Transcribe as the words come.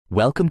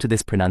Welcome to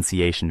this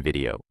pronunciation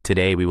video.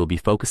 Today we will be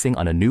focusing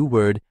on a new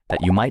word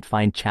that you might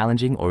find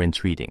challenging or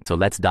intriguing. So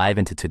let's dive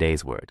into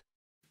today's word.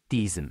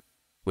 Diesem,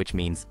 which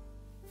means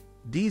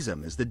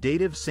Diesem is the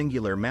dative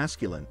singular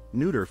masculine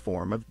neuter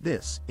form of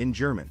this in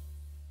German.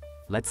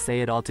 let's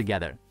say it all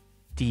together.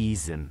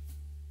 Diesem.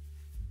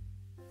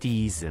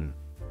 Diesem.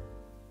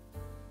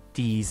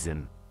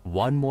 Diesem.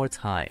 One more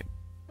time.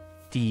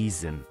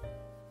 Diesem.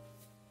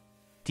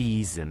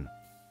 Diesem.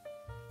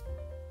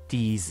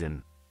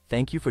 Diesem.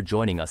 Thank you for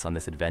joining us on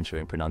this adventure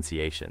in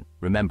pronunciation.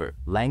 Remember,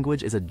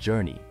 language is a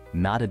journey,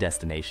 not a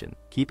destination.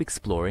 Keep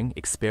exploring,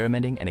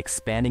 experimenting, and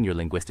expanding your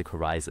linguistic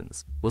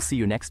horizons. We'll see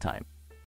you next time.